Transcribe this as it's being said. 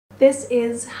This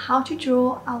is how to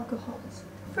draw alcohols.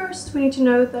 First, we need to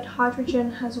know that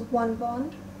hydrogen has 1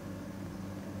 bond,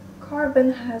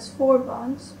 carbon has 4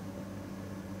 bonds,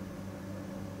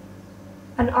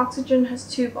 and oxygen has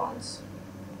 2 bonds.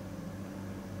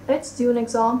 Let's do an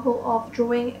example of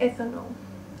drawing ethanol.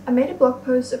 I made a blog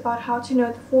post about how to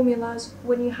know the formulas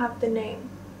when you have the name.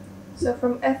 So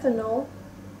from ethanol,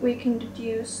 we can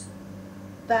deduce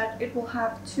that it will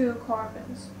have 2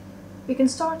 carbons. We can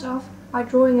start off by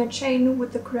drawing a chain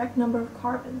with the correct number of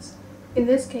carbons. In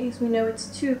this case, we know it's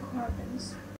 2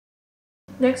 carbons.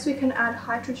 Next, we can add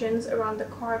hydrogens around the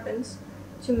carbons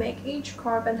to make each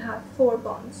carbon have 4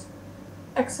 bonds.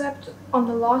 Except on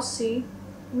the last C,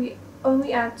 we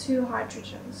only add 2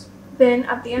 hydrogens. Then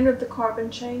at the end of the carbon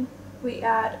chain, we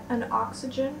add an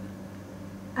oxygen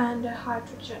and a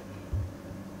hydrogen.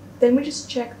 Then we just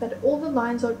check that all the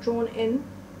lines are drawn in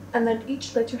and that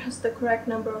each letter has the correct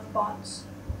number of bonds.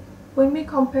 When we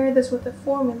compare this with the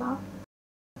formula,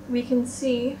 we can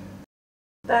see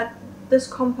that this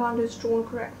compound is drawn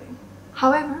correctly.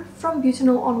 However, from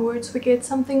butanol onwards, we get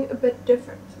something a bit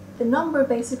different. The number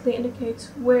basically indicates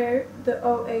where the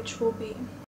OH will be.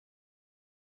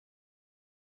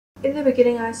 In the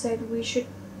beginning, I said we should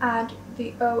add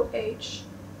the OH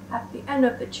at the end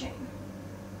of the chain.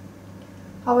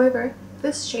 However,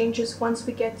 this changes once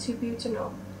we get to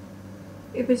butanol.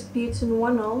 If it's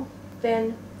butanol,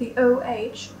 then the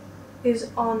OH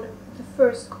is on the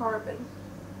first carbon.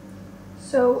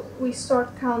 So we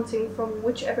start counting from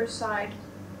whichever side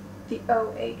the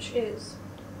OH is.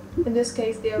 In this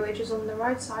case, the OH is on the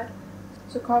right side.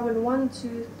 So carbon 1,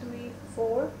 2, 3,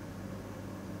 4.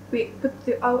 We put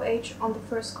the OH on the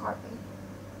first carbon.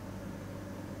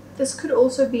 This could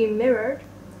also be mirrored,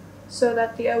 so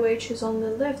that the OH is on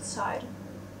the left side.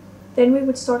 Then we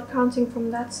would start counting from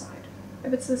that side.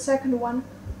 If it's the second one,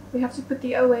 we have to put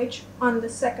the OH on the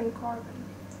second carbon.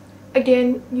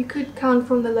 Again, you could count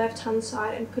from the left-hand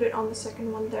side and put it on the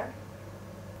second one there.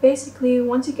 Basically,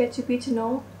 once you get to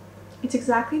butanol, it's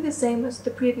exactly the same as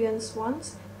the previous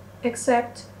ones,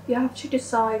 except you have to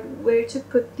decide where to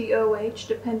put the OH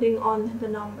depending on the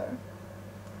number.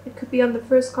 It could be on the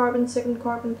first carbon, second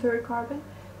carbon, third carbon,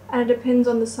 and it depends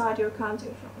on the side you're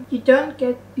counting from. You don't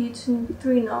get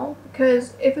butanol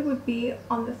because if it would be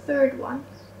on the third one,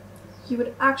 you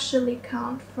would actually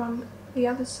count from the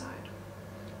other side,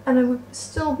 and it would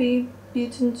still be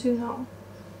butanol.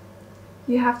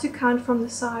 You have to count from the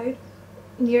side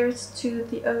nearest to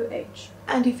the OH.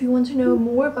 And if you want to know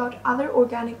more about other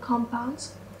organic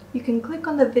compounds, you can click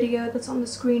on the video that's on the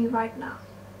screen right now.